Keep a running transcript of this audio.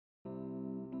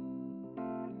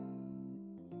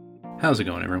How's it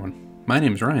going, everyone? My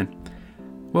name's Ryan.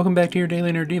 Welcome back to your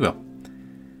Daily Nerd Devo.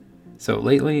 So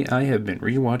lately, I have been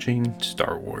rewatching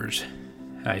Star Wars.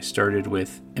 I started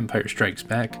with Empire Strikes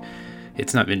Back.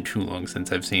 It's not been too long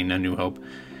since I've seen A New Hope.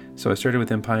 So I started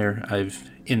with Empire.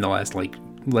 In the last,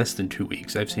 less than 2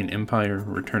 weeks, I've seen Empire,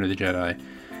 Return of the Jedi,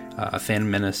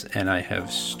 Phantom Menace, and I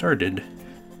have started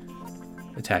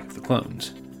Attack of the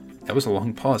Clones. That was a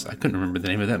long pause. I couldn't remember the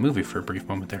name of that movie for a brief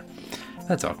moment there.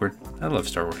 That's awkward. I love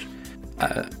Star Wars.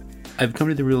 I've come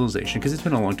to the realization, because it's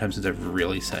been a long time since I've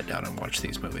really sat down and watched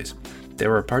these movies.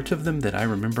 There are parts of them that I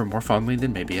remember more fondly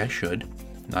than maybe I should.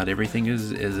 Not everything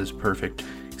is as perfect,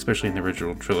 especially in the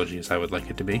original trilogy, as I would like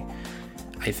it to be.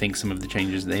 I think some of the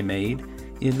changes they made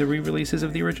in the re-releases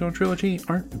of the original trilogy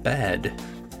aren't bad.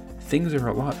 Things are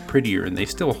a lot prettier, and they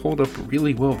still hold up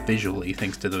really well visually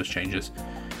thanks to those changes.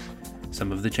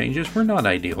 Some of the changes were not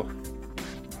ideal.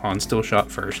 Han still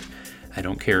shot first. I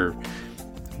don't care,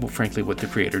 frankly, what the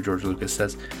creator, George Lucas,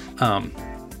 says.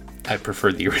 I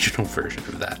prefer the original version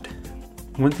of that.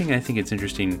 One thing I think it's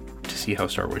interesting to see how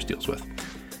Star Wars deals with,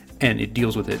 and it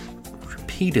deals with it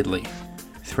repeatedly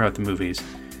throughout the movies,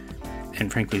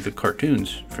 and frankly the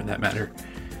cartoons for that matter,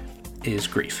 is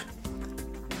grief.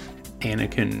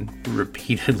 Anakin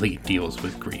repeatedly deals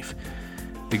with grief.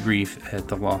 The grief at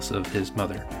the loss of his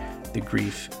mother. The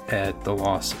grief at the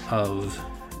loss of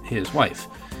his wife.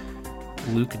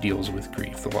 Luke deals with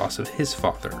grief, the loss of his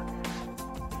father.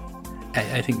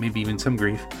 I think maybe even some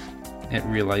grief at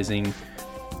realizing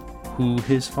who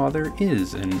his father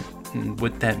is and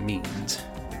what that means.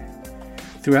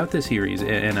 Throughout the series,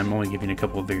 and I'm only giving a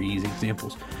couple of very easy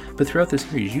examples, but throughout the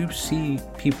series you see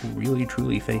people really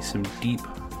truly face some deep,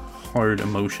 hard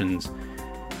emotions,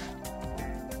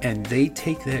 and they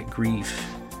take that grief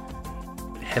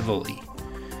heavily.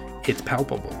 It's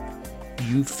palpable.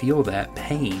 You feel that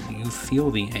pain, you feel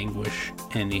the anguish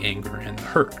and the anger and the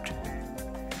hurt.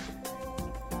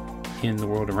 In the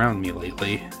world around me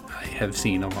lately, I have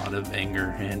seen a lot of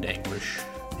anger and anguish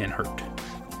and hurt.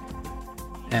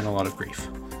 And a lot of grief.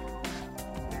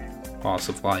 Loss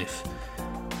of life,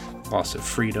 loss of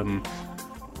freedom,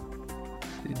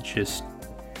 just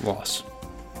loss.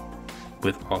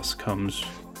 With loss comes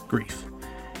grief.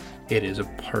 It is a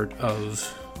part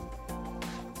of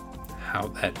how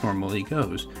that normally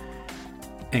goes.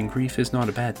 And grief is not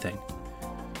a bad thing.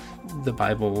 The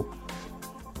Bible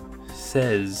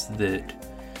says that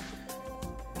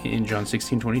in John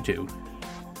 16:22,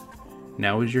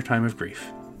 "Now is your time of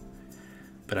grief,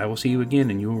 but I will see you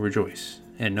again and you will rejoice,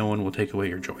 and no one will take away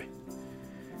your joy."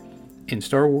 In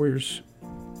Star Wars,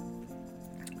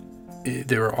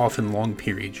 there are often long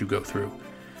periods you go through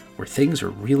where things are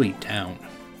really down.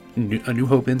 A New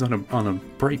Hope ends on a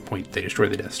bright point. They destroy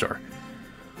the Death Star.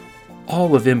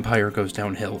 All of Empire goes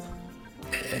downhill.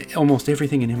 Almost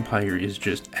everything in Empire is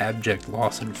just abject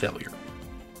loss and failure.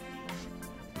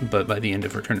 But by the end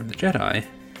of Return of the Jedi,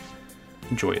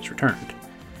 joy is returned.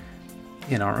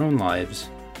 In our own lives,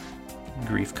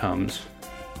 grief comes,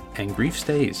 and grief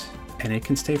stays, and it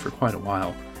can stay for quite a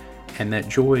while. And that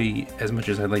joy, as much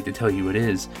as I'd like to tell you it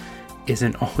is,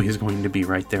 isn't always going to be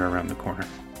right there around the corner.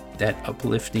 That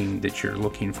uplifting that you're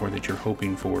looking for, that you're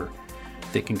hoping for,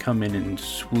 that can come in and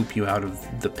swoop you out of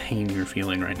the pain you're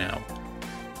feeling right now,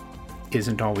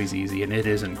 isn't always easy, and it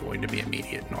isn't going to be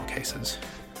immediate in all cases.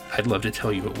 I'd love to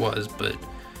tell you it was, but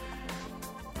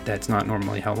that's not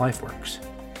normally how life works.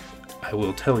 I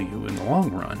will tell you in the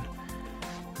long run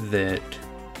that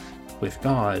with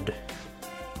God,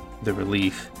 the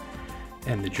relief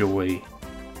and the joy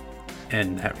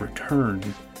and that return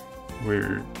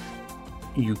where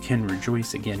you can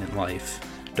rejoice again in life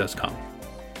does come.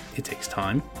 It takes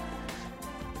time,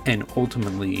 and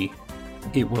ultimately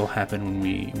it will happen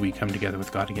when we come together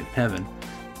with God again in heaven,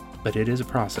 but it is a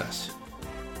process.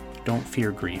 Don't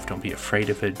fear grief. Don't be afraid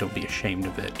of it. Don't be ashamed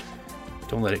of it.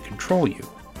 Don't let it control you.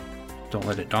 Don't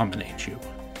let it dominate you.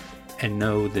 And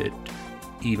know that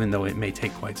even though it may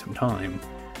take quite some time,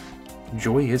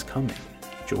 joy is coming.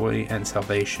 Joy and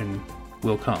salvation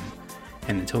will come.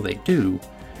 And until they do,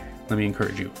 let me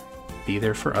encourage you, be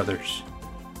there for others.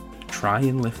 Try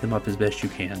and lift them up as best you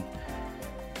can.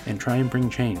 And try and bring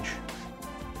change.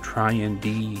 Try and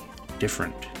be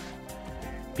different.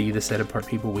 Be the set apart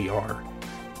people we are.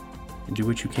 And do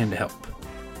what you can to help.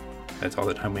 That's all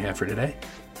the time we have for today.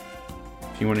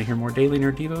 If you want to hear more Daily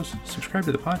Nerd Devos, subscribe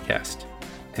to the podcast.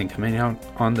 And come hang out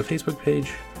on the Facebook page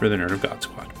for the Nerd of God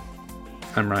Squad.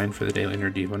 I'm Ryan for the Daily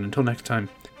Nerd Devo, and until next time,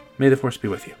 may the Force be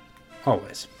with you.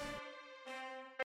 Always.